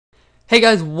Hey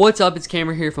guys, what's up? It's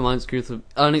Cameron here from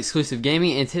Unexclusive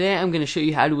Gaming, and today I'm going to show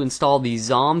you how to install the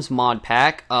Zombes mod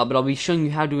pack, but I'll be showing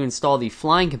you how to install the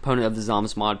flying component of the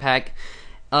Zombes mod pack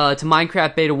to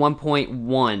Minecraft Beta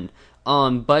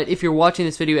 1.1. But if you're watching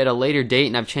this video at a later date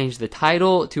and I've changed the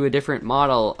title to a different mod,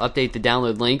 I'll update the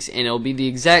download links, and it'll be the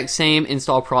exact same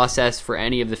install process for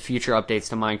any of the future updates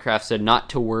to Minecraft, so not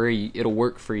to worry, it'll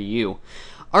work for you.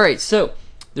 Alright, so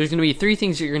there's going to be three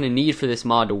things you're going to need for this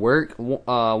mod to work.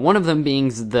 One of them being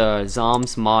the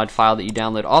Zombes mod file that you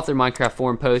download off their Minecraft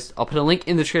forum post. I'll put a link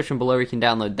in the description below where you can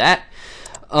download that.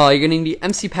 You're going to need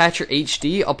MC Patcher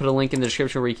HD. I'll put a link in the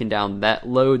description where you can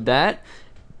download that.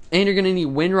 And you're going to need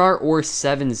WinRAR or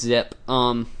 7-zip,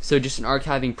 so just an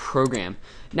archiving program.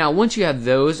 Now, once you have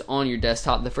those on your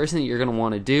desktop, the first thing that you're going to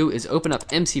want to do is open up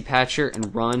MC Patcher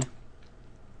and run.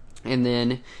 And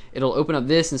then it'll open up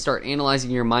this and start analyzing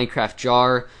your Minecraft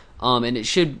jar, and it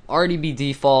should already be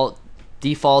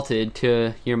defaulted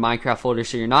to your Minecraft folder,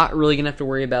 so you're not really gonna have to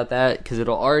worry about that because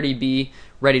it'll already be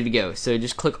ready to go. So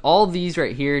just click all these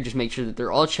right here, just make sure that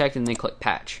they're all checked, and then click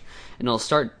patch, and it'll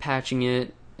start patching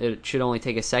it. It should only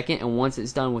take a second, and once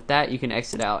it's done with that, you can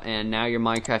exit out, and now your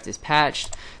Minecraft is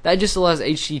patched. That just allows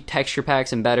HD texture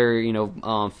packs and better,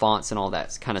 fonts and all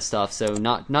that kind of stuff. So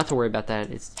not to worry about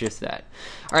that. It's just that.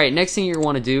 All right, next thing you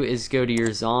want to do is go to your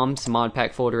Zombes mod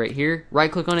pack folder right here.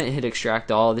 Right-click on it and hit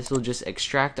extract all. This will just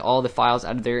extract all the files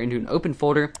out of there into an open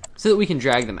folder so that we can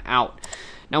drag them out.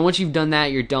 Now, once you've done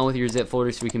that, you're done with your zip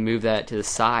folder, so we can move that to the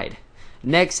side.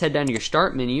 Next, head down to your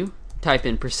start menu, type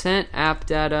in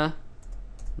 %appdata.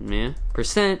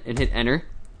 Percent and hit enter,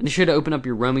 and it should open up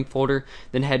your roaming folder.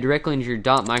 Then head directly into your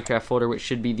 .minecraft folder, which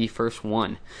should be the first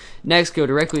one. Next, go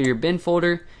directly to your bin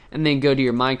folder, and then go to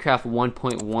your Minecraft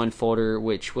 1.1 folder,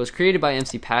 which was created by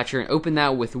MC Patcher, and open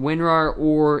that with WinRAR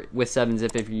or with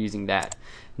 7-zip if you're using that.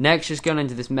 Next, just go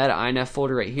into this meta inf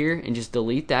folder right here and just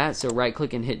delete that. So right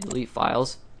click and hit delete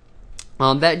files.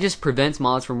 That just prevents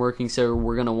mods from working, so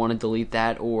we're going to want to delete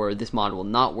that or this mod will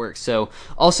not work. So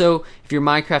also, if your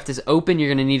Minecraft is open, you're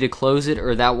going to need to close it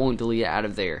or that won't delete it out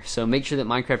of there. So make sure that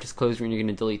Minecraft is closed when you're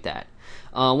going to delete that.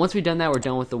 Once we've done that, we're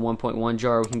done with the 1.1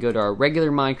 jar. We can go to our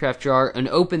regular Minecraft jar and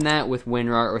open that with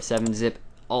WinRAR or 7-zip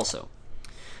also.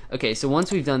 Okay, so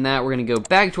once we've done that, we're going to go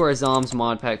back to our Zombes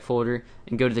mod pack folder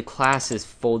and go to the classes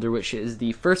folder, which is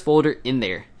the first folder in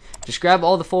there. Just grab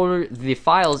all the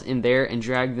files in there and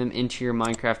drag them into your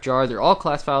Minecraft jar. They're all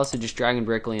class files, so just drag them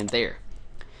directly in there.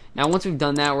 Now, once we've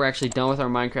done that, we're actually done with our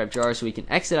Minecraft jar, so we can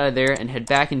exit out of there and head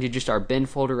back into just our bin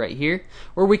folder right here,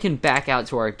 or we can back out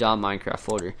to our .minecraft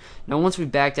folder. Now, once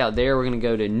we've backed out there, we're going to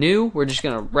go to New. We're just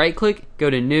going to right-click, go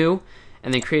to New,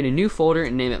 and then create a new folder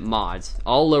and name it Mods,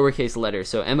 all lowercase letters,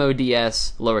 so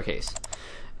MODS lowercase.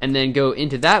 And then go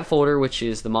into that folder, which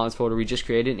is the mods folder we just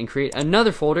created, and create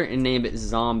another folder and name it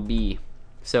Zombie.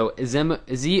 So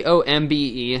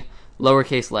Z-O-M-B-E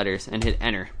lowercase letters, and hit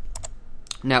enter.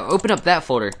 Now open up that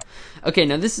folder. Okay,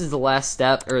 now this is the last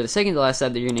step, or the second to last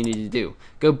step that you're going to need to do.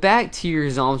 Go back to your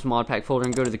Zombes mod pack folder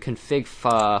and go to the config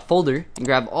folder and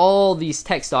grab all these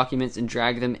text documents and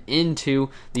drag them into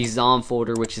the Zombes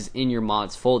folder, which is in your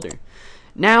mods folder.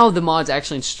 Now the mod's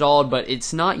actually installed, but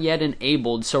it's not yet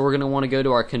enabled, so we're going to want to go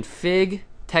to our config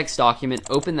text document,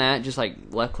 open that, just like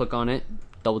left click on it,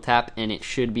 double tap, and it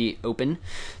should be open.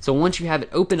 So once you have it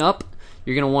open up,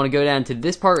 you're going to want to go down to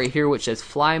this part right here, which says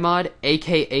fly mod,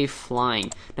 aka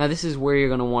flying. Now this is where you're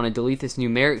going to want to delete this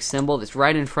numeric symbol that's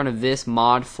right in front of this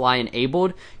mod fly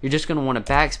enabled. You're just going to want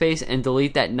to backspace and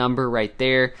delete that number right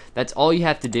there. That's all you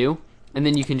have to do. And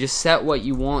then you can just set what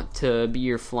you want to be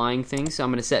your flying thing. So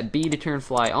I'm going to set B to turn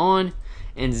fly on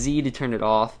and Z to turn it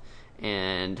off.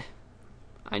 And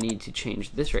I need to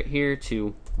change this right here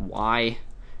to Y.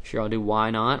 Sure, I'll do why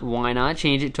not. Why not?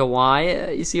 Change it to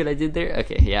Y. You see what I did there?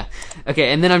 Okay, yeah.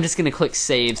 Okay, and then I'm just going to click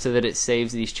save so that it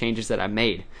saves these changes that I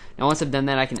made. Now once I've done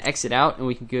that, I can exit out and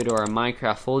we can go to our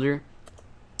Minecraft folder.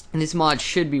 And this mod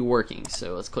should be working.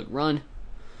 So let's click run.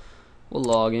 We'll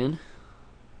log in.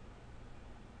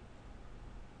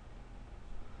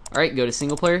 Alright, go to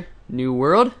single player, new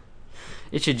world.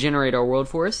 It should generate our world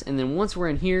for us, and then once we're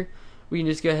in here, we can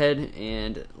just go ahead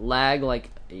and lag like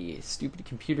a stupid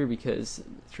computer because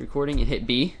it's recording, and hit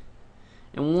B.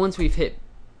 And once we've hit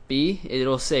B,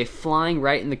 it'll say flying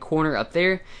right in the corner up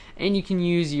there, and you can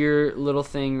use your little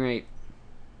thing right.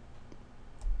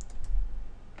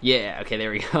 Yeah, okay,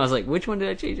 there we go. I was like, which one did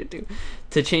I change it to?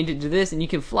 To change it to this, and you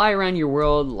can fly around your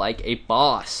world like a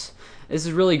boss. This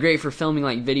is really great for filming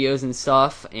like videos and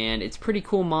stuff, and it's pretty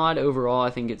cool mod overall. I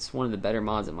think it's one of the better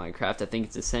mods in Minecraft. I think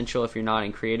it's essential if you're not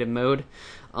in creative mode.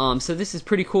 So this is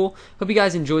pretty cool. Hope you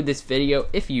guys enjoyed this video.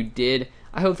 If you did,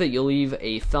 I hope that you'll leave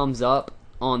a thumbs up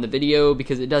on the video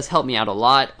because it does help me out a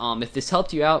lot. If this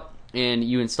helped you out and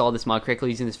you install this mod correctly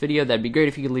using this video, that'd be great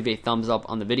if you could leave a thumbs up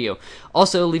on the video.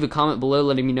 Also, leave a comment below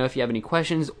letting me know if you have any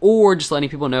questions, or just letting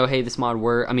people know, hey, this mod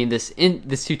worked. I mean, this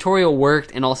tutorial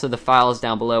worked, and also the files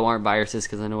down below aren't viruses,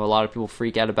 because I know a lot of people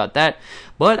freak out about that.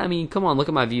 But I mean, come on, look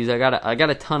at my views. I got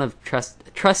a ton of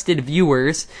trusted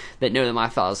viewers that know that my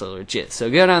files are legit.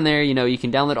 So go down there. You know, you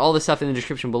can download all this stuff in the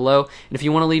description below. And if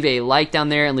you want to leave a like down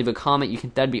there and leave a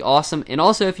comment, that'd be awesome. And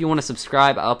also, if you want to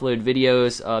subscribe, I upload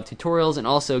videos, tutorials, and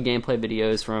also gameplay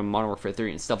videos from Modern Warfare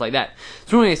 3 and stuff like that.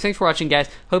 So anyways, thanks for watching, guys.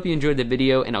 Hope you enjoyed the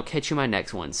video, and I'll catch you in my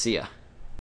next one. See ya.